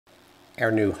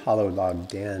our new hollow log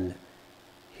den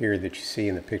here that you see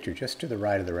in the picture just to the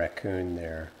right of the raccoon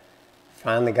there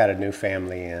finally got a new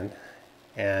family in,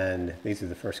 and these are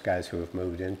the first guys who have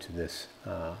moved into this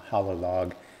hollow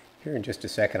log. Here in just a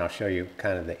second I'll show you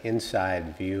kind of the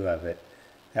inside view of it.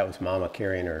 That was Mama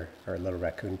carrying her little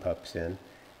raccoon pups in,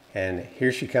 and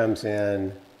here she comes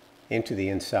in into the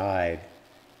inside,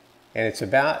 and it's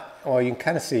about, well, you can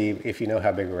kind of see if you know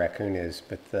how big a raccoon is,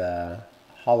 but the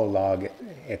hollow log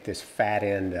at this fat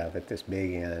end of it, this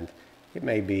big end, it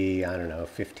may be, I don't know,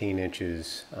 15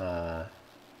 inches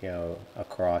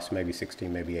across, maybe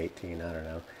 16, maybe 18, I don't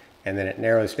know. And then it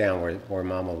narrows down where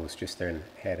Mama was just there and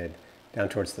headed. Down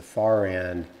towards the far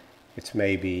end, it's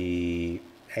maybe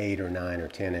 8 or 9 or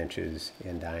 10 inches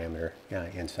in diameter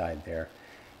inside there.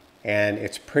 And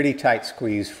it's pretty tight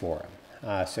squeeze for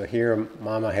them. So here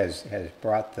Mama has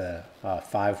brought the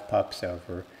 5 pups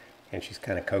over, and she's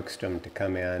kind of coaxed them to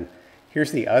come in.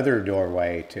 Here's the other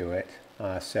doorway to it.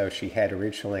 So she had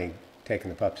originally taken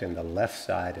the pups in the left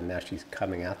side, and now she's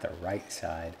coming out the right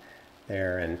side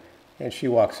there, and she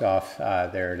walks off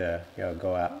there to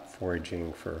go out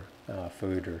foraging for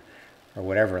food or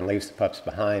whatever, and leaves the pups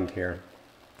behind here.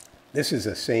 This is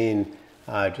a scene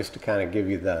just to kind of give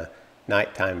you the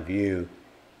nighttime view,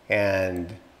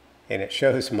 and it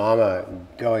shows Mama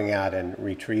going out and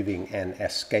retrieving an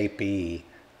escapee.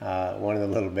 One of the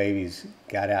little babies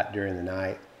got out during the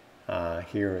night.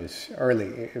 Here is early,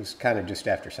 it was kind of just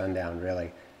after sundown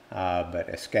really, but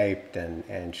escaped,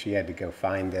 and she had to go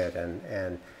find it,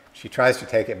 and she tries to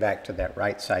take it back to that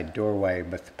right side doorway,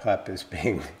 but the pup is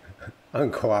being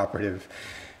uncooperative,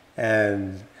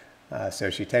 and so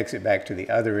she takes it back to the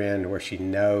other end where she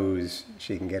knows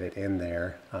she can get it in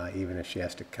there, even if she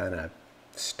has to kind of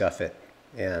stuff it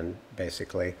in,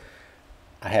 basically.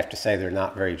 I have to say they're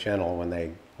not very gentle when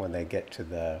they get to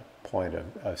the point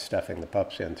of stuffing the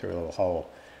pups in through a little hole.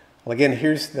 Well, again,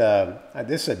 here's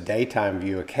this is a daytime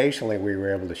view. Occasionally we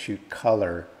were able to shoot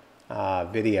color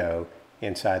video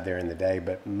inside there in the day,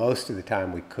 but most of the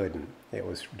time we couldn't. It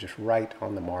was just right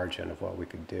on the margin of what we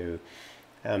could do.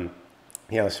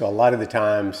 So a lot of the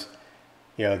times,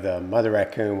 the mother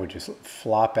raccoon would just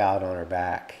flop out on her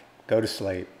back, go to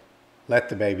sleep, let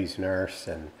the babies nurse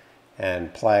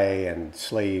and play and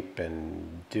sleep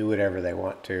and do whatever they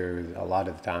want to. A lot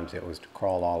of the times it was to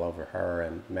crawl all over her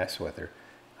and mess with her,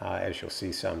 as you'll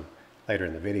see some later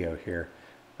in the video here.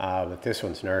 But this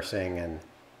one's nursing, and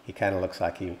he kind of looks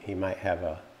like he might have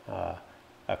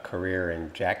a career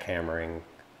in jackhammering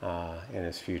in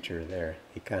his future there.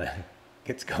 He kind of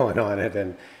gets going on it,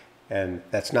 and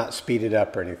that's not speeded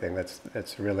up or anything.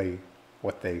 That's really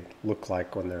what they look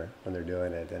like when they're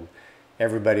doing it. And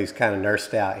everybody's kind of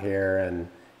nursed out here and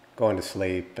going to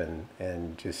sleep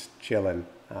and just chilling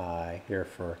here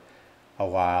for a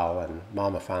while, and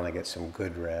Mama finally gets some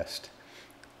good rest.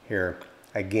 Here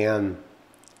again,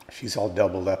 she's all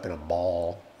doubled up in a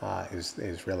ball,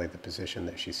 is really the position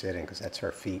that she's sitting, because that's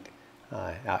her feet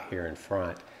out here in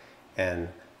front. And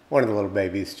one of the little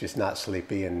babies just not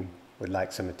sleepy and would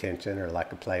like some attention, or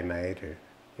like a playmate,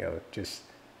 or just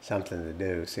something to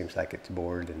do. Seems like it's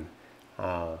bored.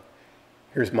 And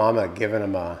here's Mama giving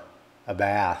him a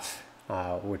bath,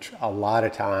 which a lot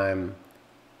of time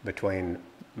between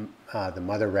the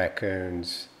mother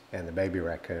raccoons and the baby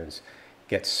raccoons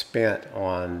gets spent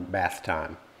on bath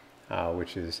time,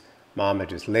 which is Mama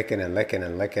just licking and licking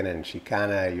and licking, and she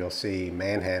kind of, you'll see,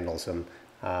 manhandles them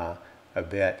a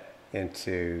bit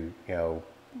into,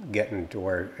 getting to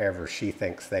wherever she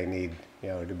thinks they need,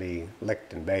 to be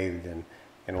licked and bathed and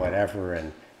whatever.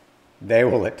 And they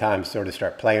will at times sort of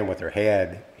start playing with her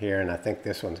head here, and I think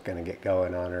this one's going to get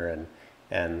going on her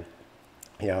and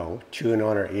chewing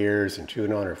on her ears and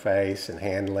chewing on her face and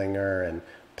handling her and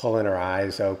pulling her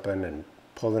eyes open and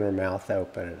pulling her mouth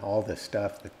open and all this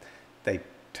stuff that they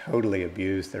totally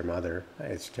abuse their mother.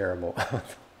 It's terrible.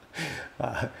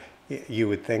 You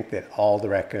would think that all the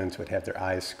raccoons would have their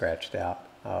eyes scratched out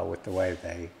with the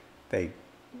way they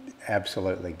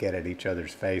absolutely get at each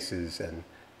other's faces, and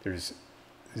there's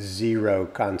zero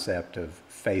concept of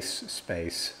face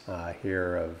space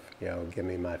here of, give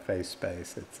me my face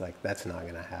space. It's like, that's not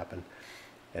going to happen.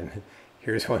 And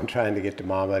here's one trying to get to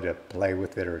Mama to play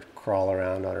with it or crawl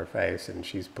around on her face, and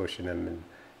she's pushing him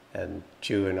and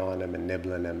chewing on them and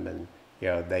nibbling them. And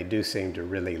they do seem to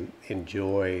really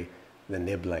enjoy the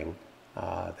nibbling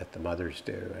that the mothers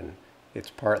do, and it's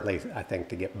partly, I think,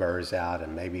 to get burrs out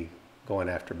and maybe going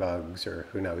after bugs or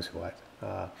who knows what.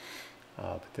 But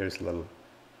there's a little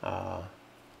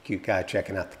cute guy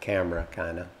checking out the camera,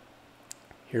 kind of.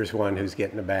 Here's one who's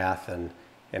getting a bath, and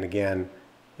again,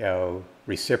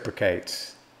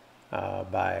 reciprocates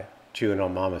by chewing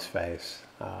on mama's face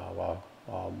while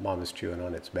mama's chewing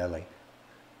on its belly.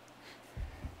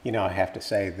 You know, I have to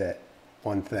say that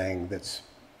one thing that's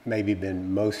maybe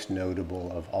been most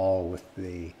notable of all with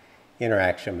the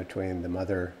interaction between the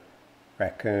mother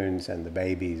raccoons and the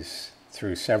babies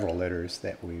through several litters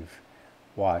that we've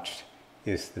watched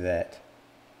is that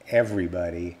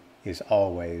everybody is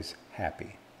always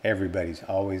happy. Everybody's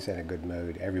always in a good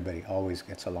mood. Everybody always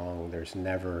gets along. There's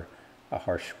never a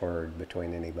harsh word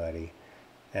between anybody.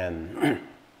 And,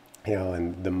 you know,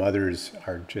 and the mothers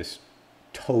are just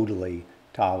totally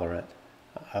tolerant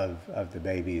of the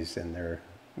babies and their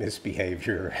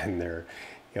misbehavior and their,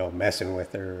 you know, messing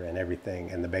with her and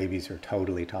everything. And the babies are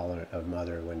totally tolerant of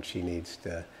mother when she needs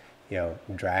to, you know,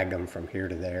 drag them from here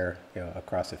to there, you know,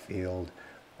 across a field,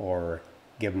 or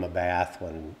give them a bath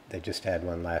when they just had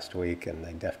one last week and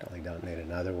they definitely don't need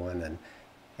another one.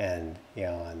 And you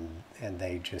know, and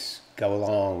they just go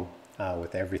along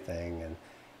with everything. And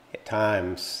at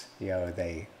times, you know,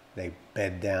 they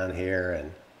bed down here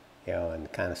and, you know,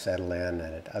 and kind of settle in.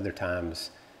 And at other times,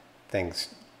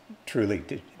 things truly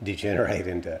degenerate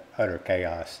into utter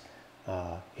chaos.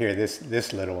 Here,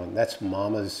 this little one, that's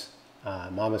mama's.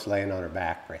 Mama's laying on her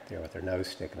back right there with her nose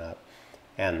sticking up.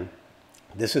 And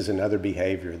this is another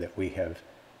behavior that we have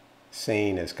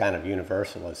seen as kind of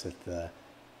universal, is that the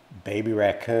baby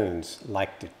raccoons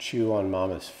like to chew on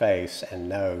mama's face and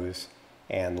nose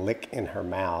and lick in her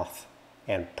mouth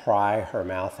and pry her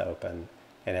mouth open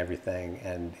and everything.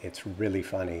 And it's really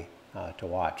funny to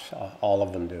watch. All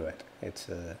of them do it. It's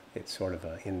sort of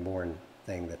an inborn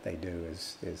thing that they do,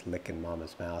 is licking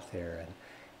mama's mouth here.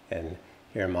 And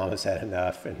here, mama's had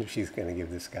enough, and she's going to give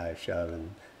this guy a shove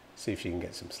and see if she can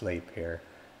get some sleep here.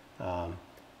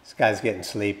 This guy's getting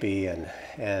sleepy, and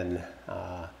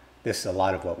this is a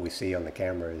lot of what we see on the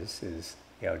camera is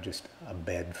you know, just a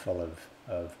bed full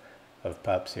of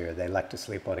pups here. They like to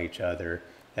sleep on each other.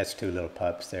 That's two little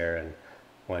pups there, and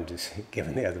one just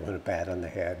giving the other one a pat on the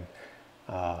head.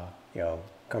 You know,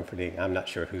 comforting. I'm not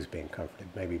sure who's being comforted.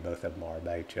 Maybe both of them are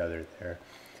by each other there.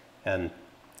 And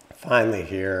finally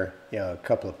here, you know, a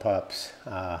couple of pups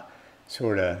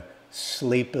sort of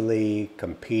sleepily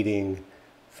competing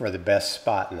for the best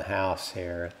spot in the house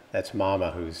here. That's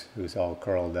mama who's all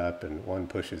curled up, and one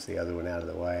pushes the other one out of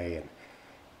the way and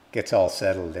gets all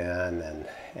settled in,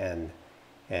 and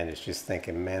is just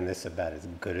thinking, man, this is about as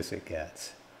good as it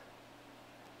gets.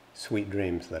 Sweet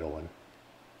dreams, little one.